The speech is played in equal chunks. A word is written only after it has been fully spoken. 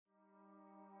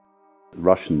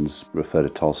Russians refer to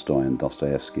Tolstoy and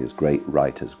Dostoevsky as great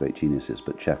writers, great geniuses,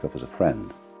 but Chekhov as a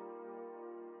friend.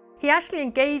 He actually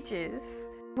engages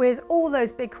with all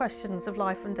those big questions of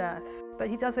life and death, but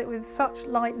he does it with such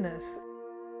lightness.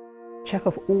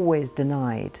 Chekhov always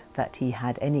denied that he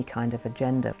had any kind of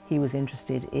agenda. He was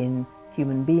interested in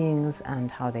human beings and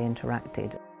how they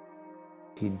interacted.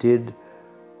 He did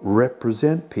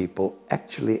represent people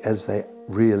actually as they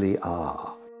really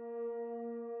are.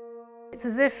 It's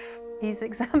as if he's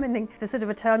examining the sort of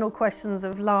eternal questions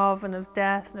of love and of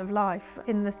death and of life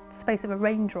in the space of a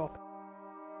raindrop.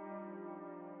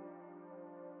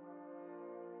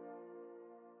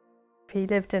 He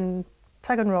lived in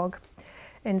Taganrog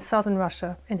in southern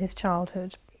Russia in his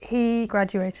childhood. He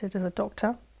graduated as a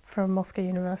doctor from Moscow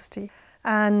University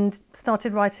and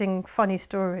started writing funny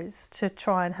stories to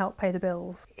try and help pay the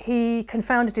bills. He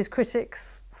confounded his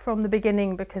critics from the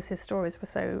beginning because his stories were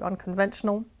so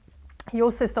unconventional. He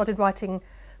also started writing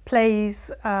plays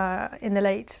in the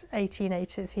late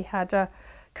 1880s. He had a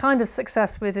kind of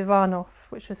success with Ivanov,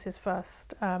 which was his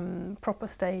first proper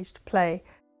staged play.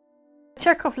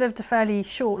 Chekhov lived a fairly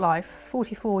short life,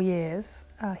 44 years.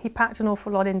 He packed an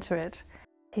awful lot into it.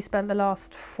 He spent the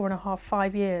last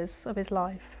 5 years of his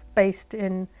life based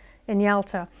in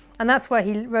Yalta. And that's where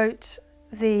he wrote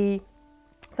the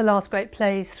last great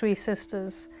plays, Three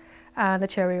Sisters and The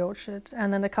Cherry Orchard,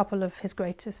 and then a couple of his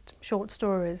greatest short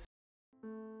stories.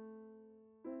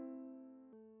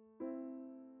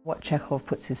 What Chekhov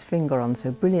puts his finger on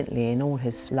so brilliantly in all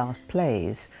his last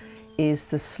plays is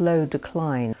the slow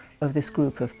decline of this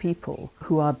group of people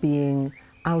who are being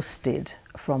ousted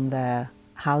from their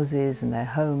houses and their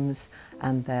homes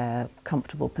and their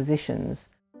comfortable positions.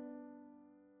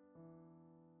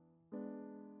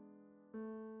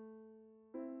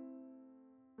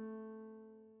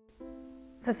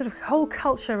 The sort of whole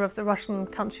culture of the Russian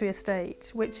country estate,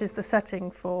 which is the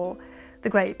setting for the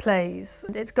great plays,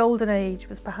 its golden age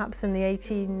was perhaps in the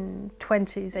 1820s,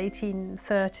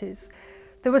 1830s.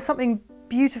 There was something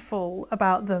beautiful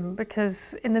about them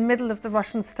because in the middle of the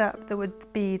Russian steppe there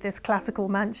would be this classical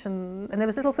mansion and there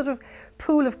was a little sort of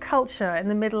pool of culture in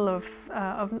the middle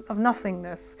of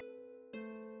nothingness.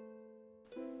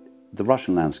 The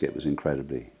Russian landscape was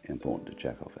incredibly important to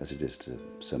Chekhov, as it is to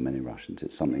so many Russians.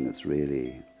 It's something that's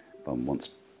really one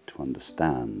wants to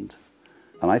understand.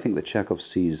 And I think that Chekhov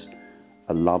sees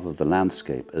a love of the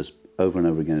landscape as over and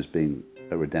over again as being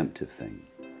a redemptive thing.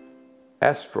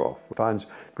 Astrov finds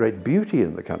great beauty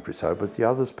in the countryside, but the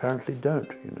others apparently don't,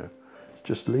 you know. It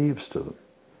just leaves to them.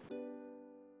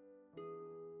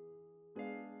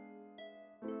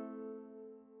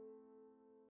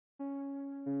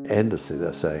 Endlessly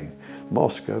they're saying,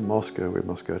 Moscow, Moscow, we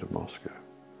must go to Moscow.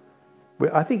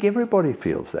 Well, I think everybody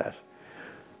feels that.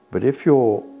 But if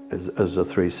you're, as the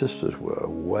Three Sisters were,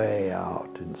 way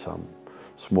out in some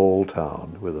small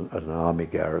town with an army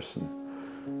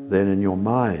garrison, then in your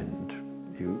mind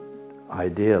you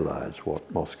idealize what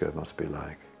Moscow must be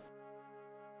like.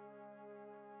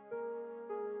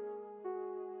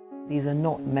 These are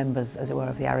not members, as it were,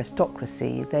 of the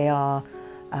aristocracy. They are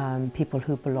people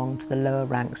who belong to the lower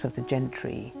ranks of the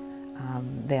gentry.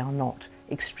 They are not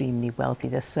extremely wealthy.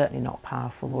 They're certainly not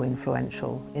powerful or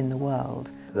influential in the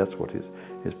world. That's what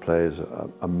his plays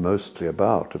are mostly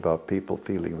about people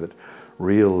feeling that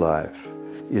real life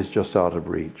is just out of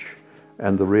reach,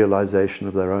 and the realization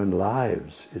of their own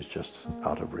lives is just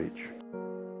out of reach.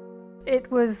 It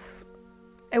was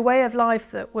a way of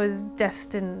life that was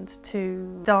destined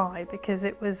to die because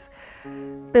it was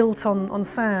built on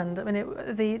sand. I mean,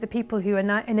 the people who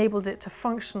enabled it to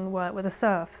function were the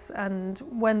serfs, and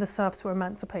when the serfs were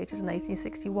emancipated in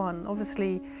 1861,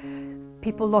 obviously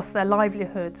people lost their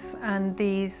livelihoods and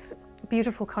these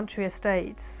beautiful country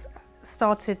estates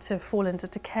started to fall into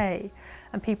decay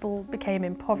and people became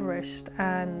impoverished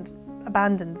and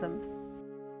abandoned them.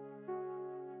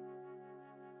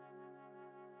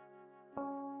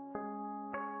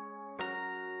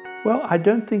 Well, I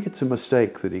don't think it's a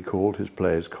mistake that he called his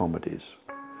plays comedies.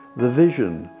 The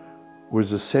vision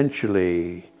was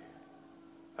essentially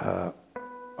a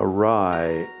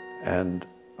wry and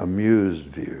amused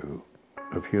view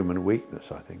of human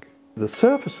weakness, I think. The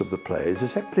surface of the plays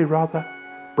is actually rather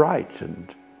bright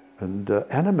and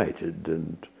animated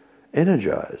and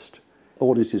energized.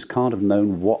 Audiences can't have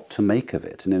known what to make of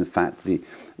it, and in fact the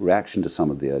reaction to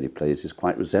some of the early plays is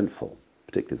quite resentful,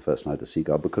 particularly The First Night of the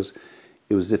Seagull, because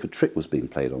it was as if a trick was being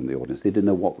played on the audience. They didn't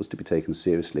know what was to be taken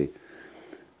seriously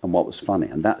and what was funny,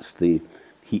 and that's he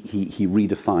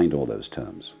redefined all those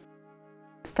terms.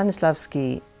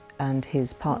 Stanislavski and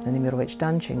his partner Nemirovich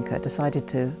Danchenko decided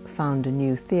to found a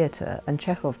new theatre, and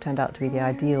Chekhov turned out to be the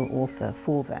ideal author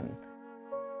for them.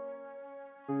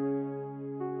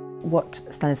 What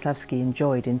Stanislavski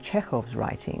enjoyed in Chekhov's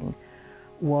writing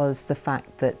was the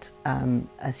fact that,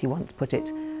 as he once put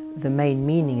it, the main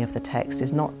meaning of the text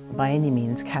is not by any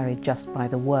means carried just by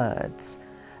the words.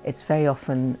 It's very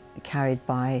often carried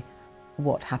by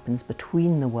what happens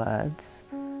between the words.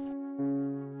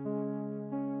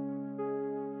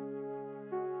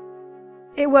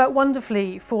 It worked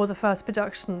wonderfully for the first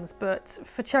productions, but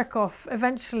for Chekhov,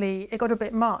 eventually it got a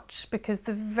bit much because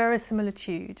the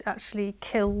verisimilitude actually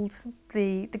killed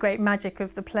the great magic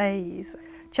of the plays.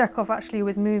 Chekhov actually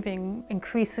was moving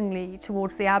increasingly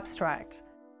towards the abstract.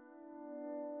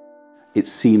 It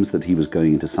seems that he was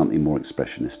going into something more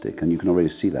expressionistic, and you can already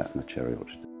see that in the Cherry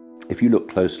Orchard. If you look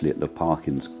closely at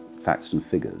Lopakhin's Facts and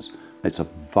Figures, it's a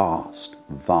vast,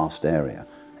 vast area,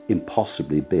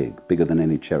 impossibly big, bigger than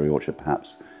any cherry orchard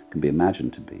perhaps can be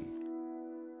imagined to be.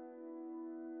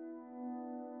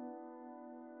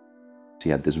 He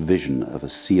had this vision of a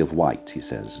sea of white, he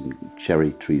says, and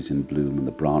cherry trees in bloom, and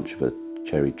the branch of a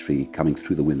cherry tree coming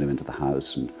through the window into the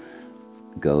house, and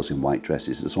girls in white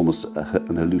dresses. It's almost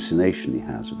an hallucination he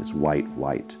has of this white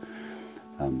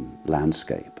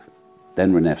landscape.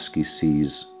 Then Ranevsky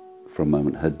sees for a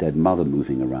moment her dead mother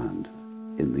moving around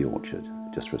in the orchard,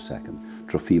 just for a second.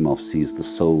 Trofimov sees the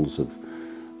souls of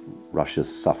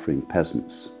Russia's suffering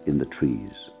peasants in the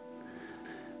trees.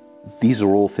 These are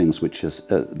all things which is,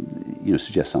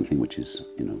 suggest something which is,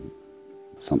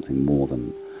 something more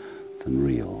than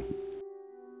real.